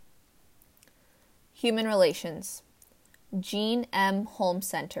Human Relations. Jean M. Holmes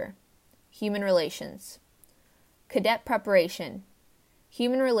Center. Human Relations. Cadet Preparation.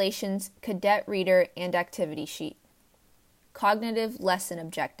 Human Relations Cadet Reader and Activity Sheet. Cognitive Lesson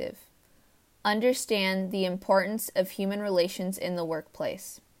Objective. Understand the importance of human relations in the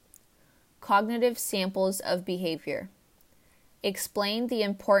workplace. Cognitive Samples of Behavior. Explain the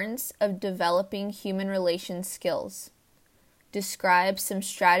importance of developing human relations skills. Describe some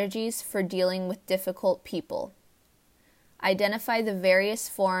strategies for dealing with difficult people. Identify the various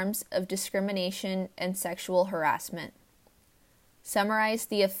forms of discrimination and sexual harassment. Summarize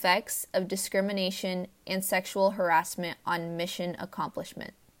the effects of discrimination and sexual harassment on mission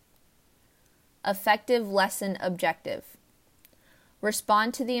accomplishment. Effective Lesson Objective.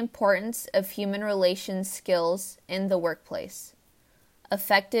 Respond to the importance of human relations skills in the workplace.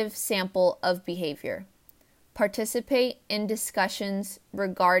 Effective Sample of Behavior. Participate in discussions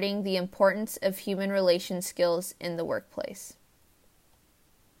regarding the importance of human relations skills in the workplace.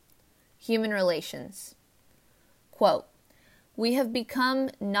 Human Relations. Quote, "We have become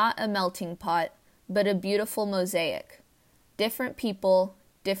not a melting pot, but a beautiful mosaic. Different people,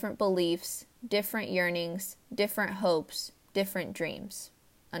 different beliefs, different yearnings, different hopes, different dreams."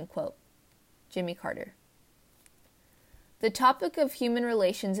 Unquote. Jimmy Carter. The topic of human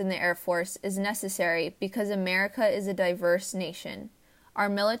relations in the Air Force is necessary because America is a diverse nation. Our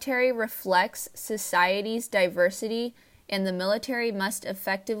military reflects society's diversity, and the military must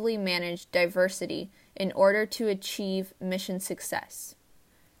effectively manage diversity in order to achieve mission success.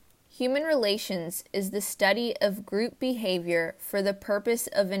 Human relations is the study of group behavior for the purpose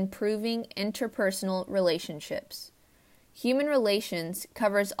of improving interpersonal relationships. Human relations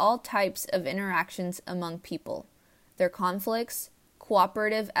covers all types of interactions among people, their conflicts,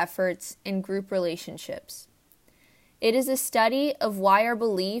 cooperative efforts, and group relationships. It is a study of why our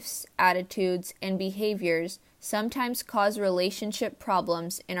beliefs, attitudes, and behaviors sometimes cause relationship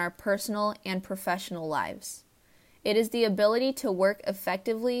problems in our personal and professional lives. It is the ability to work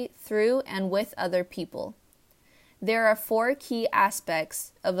effectively through and with other people. There are 4 key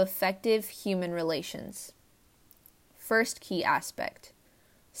aspects of effective human relations. First key aspect,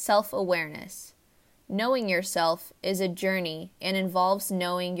 self-awareness. Knowing yourself is a journey and involves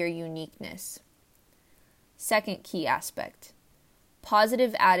knowing your uniqueness. Second key aspect,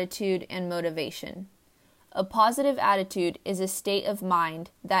 positive attitude and motivation. A positive attitude is a state of mind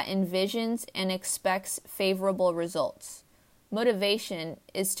that envisions and expects favorable results. Motivation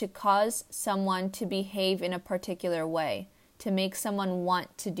is to cause someone to behave in a particular way, to make someone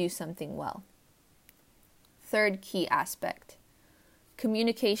want to do something well. Third key aspect,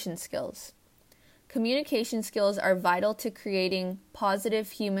 communication skills. Communication skills are vital to creating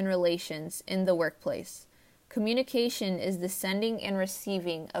positive human relations in the workplace. Communication is the sending and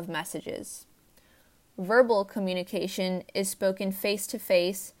receiving of messages. Verbal communication is spoken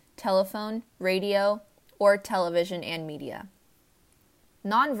face-to-face, telephone, radio, or television and media.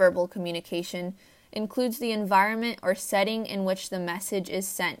 Nonverbal communication includes the environment or setting in which the message is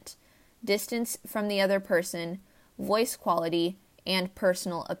sent, distance from the other person, voice quality, and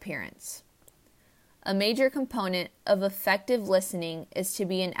personal appearance. A major component of effective listening is to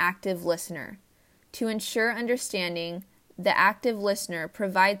be an active listener. To ensure understanding, the active listener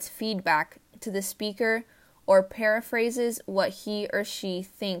provides feedback to the speaker or paraphrases what he or she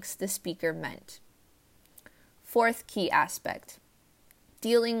thinks the speaker meant. Fourth key aspect,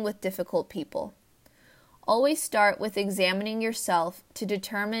 dealing with difficult people. Always start with examining yourself to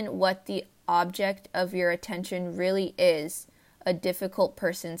determine what the object of your attention really is, a difficult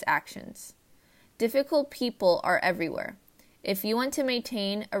person's actions. Difficult people are everywhere. If you want to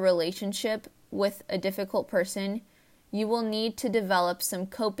maintain a relationship with a difficult person, you will need to develop some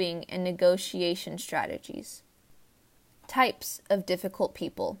coping and negotiation strategies. Types of difficult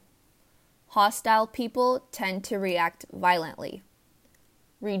people. Hostile people tend to react violently.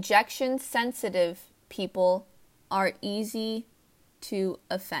 Rejection-sensitive people are easy to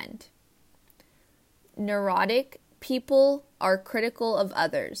offend. Neurotic people are critical of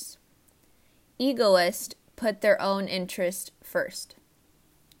others. Egoists put their own interest first.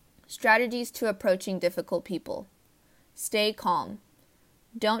 Strategies to approaching difficult people. Stay calm.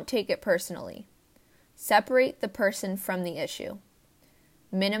 Don't take it personally. Separate the person from the issue.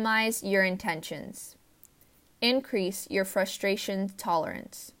 Minimize your intentions. Increase your frustration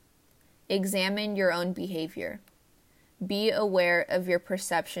tolerance. Examine your own behavior. Be aware of your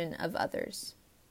perception of others.